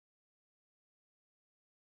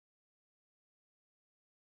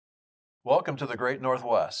Welcome to the Great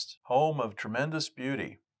Northwest, home of tremendous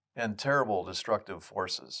beauty and terrible destructive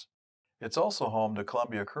forces. It's also home to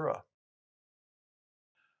Columbia Okura.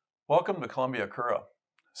 Welcome to Columbia Okura.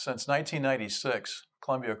 Since 1996,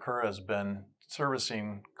 Columbia Okura has been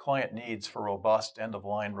servicing client needs for robust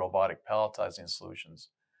end-of-line robotic palletizing solutions.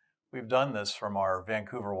 We've done this from our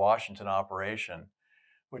Vancouver, Washington operation,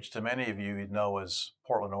 which to many of you know as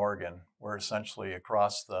Portland, Oregon. We're essentially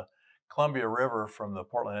across the Columbia River from the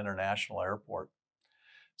Portland International Airport.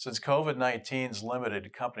 Since COVID-19's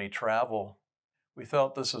limited company travel, we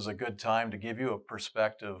felt this is a good time to give you a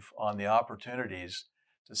perspective on the opportunities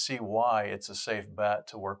to see why it's a safe bet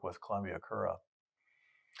to work with Columbia Okura.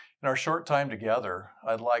 In our short time together,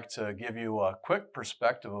 I'd like to give you a quick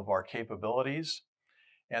perspective of our capabilities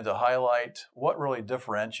and to highlight what really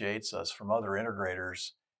differentiates us from other integrators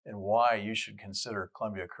and why you should consider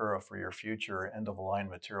Columbia Okura for your future end-of-line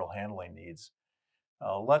material handling needs.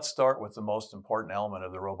 Let's start with the most important element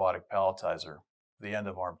of the robotic palletizer, the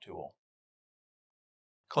end-of-arm tool.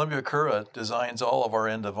 Columbia Okura designs all of our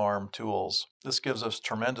end-of-arm tools. This gives us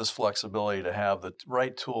tremendous flexibility to have the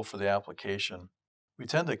right tool for the application. We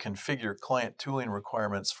tend to configure client tooling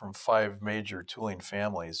requirements from 5 major tooling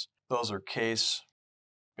families. Those are case,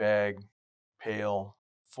 bag, pail,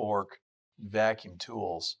 fork, and vacuum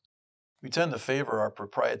tools. We tend to favor our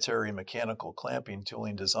proprietary mechanical clamping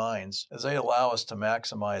tooling designs as they allow us to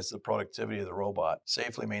maximize the productivity of the robot,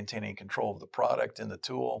 safely maintaining control of the product and the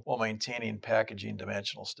tool while maintaining packaging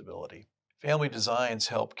dimensional stability. Family designs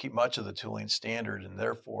help keep much of the tooling standard, and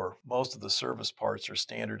therefore most of the service parts are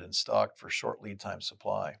standard and stocked for short lead time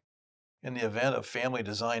supply. In the event a family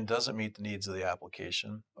design doesn't meet the needs of the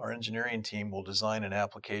application, our engineering team will design an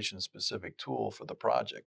application-specific tool for the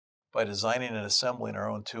project. By designing and assembling our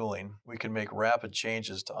own tooling, we can make rapid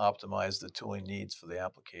changes to optimize the tooling needs for the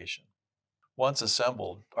application. Once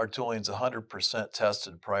assembled, our tooling is 100%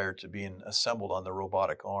 tested prior to being assembled on the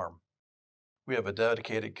robotic arm. We have a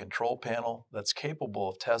dedicated control panel that's capable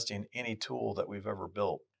of testing any tool that we've ever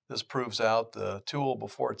built. This proves out the tool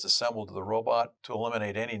before it's assembled to the robot to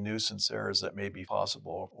eliminate any nuisance errors that may be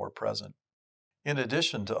possible or present. In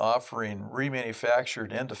addition to offering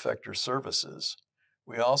remanufactured end effector services,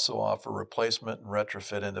 we also offer replacement and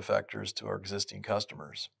retrofit end effectors to our existing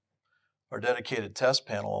customers. Our dedicated test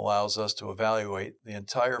panel allows us to evaluate the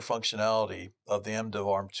entire functionality of the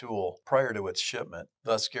end-of-arm tool prior to its shipment,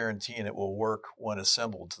 thus guaranteeing it will work when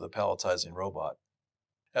assembled to the palletizing robot.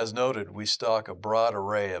 As noted, we stock a broad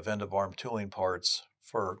array of end-of-arm tooling parts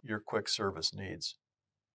for your quick service needs.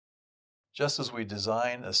 Just as we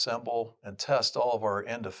design, assemble, and test all of our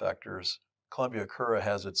end effectors, Columbia Okura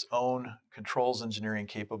has its own controls engineering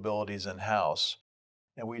capabilities in-house,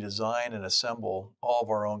 and we design and assemble all of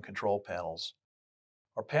our own control panels.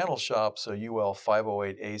 Our panel shop's a UL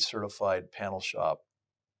 508A certified panel shop.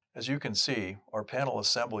 As you can see, our panel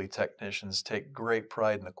assembly technicians take great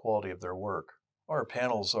pride in the quality of their work. Our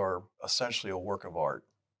panels are essentially a work of art.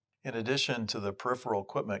 In addition to the peripheral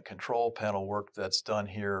equipment control panel work that's done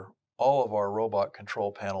here, all of our robot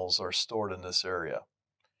control panels are stored in this area.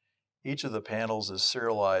 Each of the panels is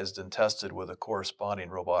serialized and tested with a corresponding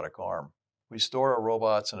robotic arm. We store our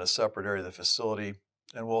robots in a separate area of the facility,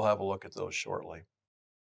 and we'll have a look at those shortly.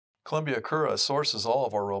 Columbia Okura sources all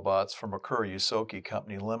of our robots from Okura Yusoki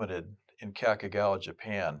Company Limited in Kakagawa,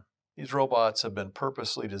 Japan. These robots have been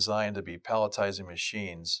purposely designed to be palletizing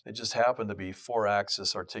machines. They just happen to be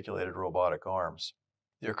 4-axis articulated robotic arms.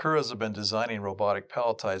 The Okuras have been designing robotic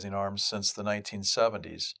palletizing arms since the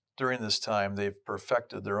 1970s. During this time, they've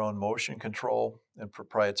perfected their own motion control and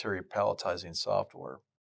proprietary palletizing software.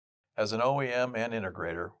 As an OEM and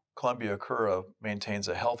integrator, Columbia Okura maintains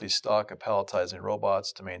a healthy stock of palletizing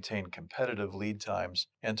robots to maintain competitive lead times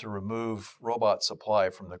and to remove robot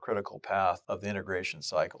supply from the critical path of the integration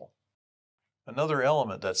cycle. Another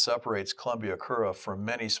element that separates Columbia Okura from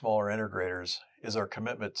many smaller integrators is our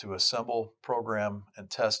commitment to assemble, program,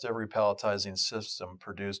 and test every palletizing system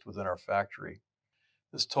produced within our factory.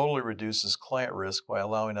 This totally reduces client risk by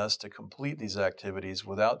allowing us to complete these activities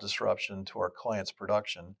without disruption to our client's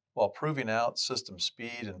production, while proving out system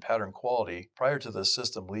speed and pattern quality prior to the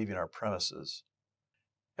system leaving our premises.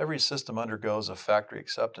 Every system undergoes a factory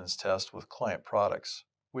acceptance test with client products.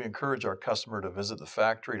 We encourage our customer to visit the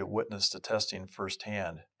factory to witness the testing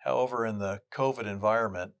firsthand. However, in the COVID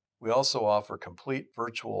environment, we also offer complete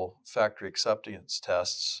virtual factory acceptance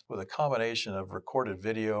tests with a combination of recorded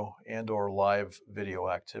video and/or live video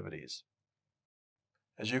activities.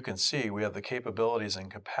 As you can see, we have the capabilities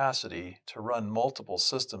and capacity to run multiple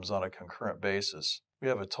systems on a concurrent basis. We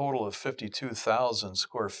have a total of 52,000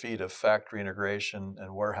 square feet of factory integration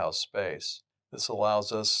and warehouse space. This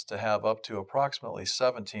allows us to have up to approximately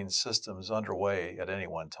 17 systems underway at any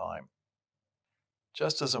one time.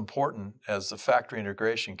 Just as important as the factory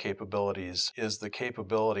integration capabilities is the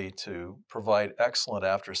capability to provide excellent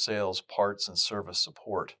after-sales parts and service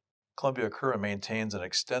support. Columbia Okura maintains an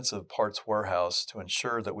extensive parts warehouse to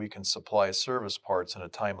ensure that we can supply service parts in a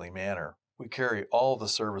timely manner. We carry all the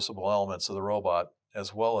serviceable elements of the robot,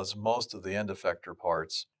 as well as most of the end effector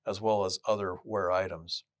parts, as well as other wear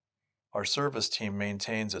items. Our service team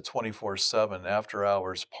maintains a 24/7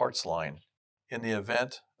 after-hours parts line. In the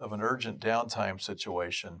event of an urgent downtime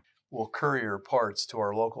situation, we'll courier parts to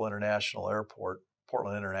our local international airport,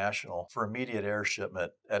 Portland International, for immediate air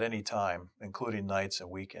shipment at any time, including nights and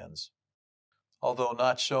weekends. Although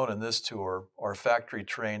not shown in this tour, our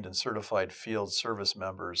factory-trained and certified field service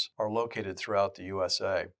members are located throughout the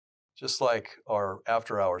USA. Just like our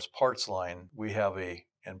after-hours parts line, we have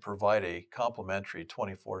and provide a complimentary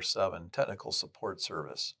 24/7 technical support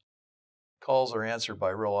service. Calls are answered by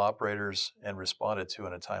real operators and responded to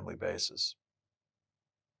on a timely basis.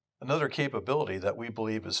 Another capability that we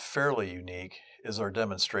believe is fairly unique is our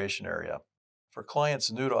demonstration area. For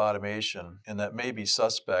clients new to automation and that may be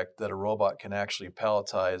suspect that a robot can actually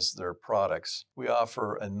palletize their products, we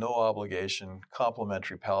offer a no-obligation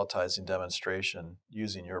complimentary palletizing demonstration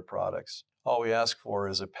using your products. All we ask for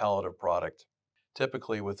is a pallet of product.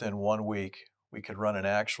 Typically, within 1 week, we could run an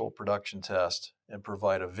actual production test and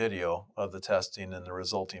provide a video of the testing and the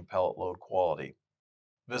resulting pallet load quality.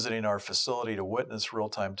 Visiting our facility to witness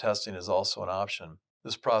real-time testing is also an option.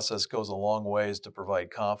 This process goes a long ways to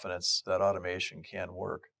provide confidence that automation can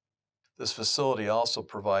work. This facility also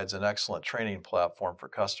provides an excellent training platform for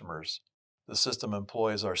customers. The system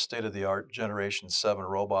employs our state-of-the-art Generation 7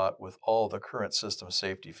 robot with all the current system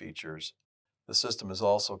safety features. The system is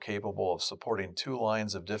also capable of supporting 2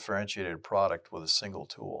 lines of differentiated product with a single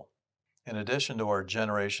tool. In addition to our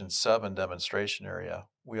Generation 7 demonstration area,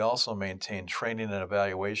 we also maintain training and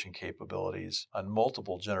evaluation capabilities on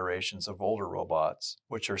multiple generations of older robots,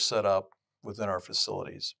 which are set up within our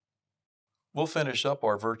facilities. We'll finish up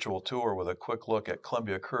our virtual tour with a quick look at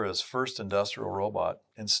Columbia Okura's first industrial robot,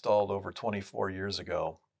 installed over 24 years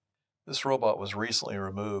ago. This robot was recently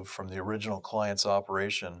removed from the original client's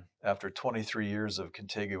operation after 23 years of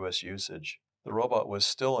contiguous usage. The robot was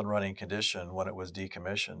still in running condition when it was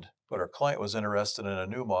decommissioned, but our client was interested in a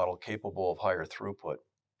new model capable of higher throughput.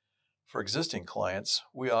 For existing clients,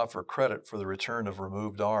 we offer credit for the return of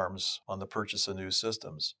removed arms on the purchase of new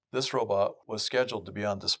systems. This robot was scheduled to be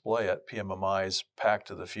on display at PMMI's Pack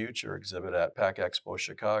to the Future exhibit at Pack Expo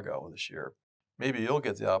Chicago this year. Maybe you'll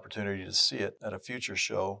get the opportunity to see it at a future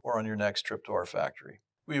show or on your next trip to our factory.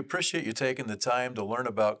 We appreciate you taking the time to learn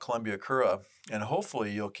about Columbia Okura, and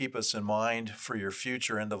hopefully you'll keep us in mind for your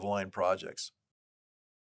future end-of-line projects.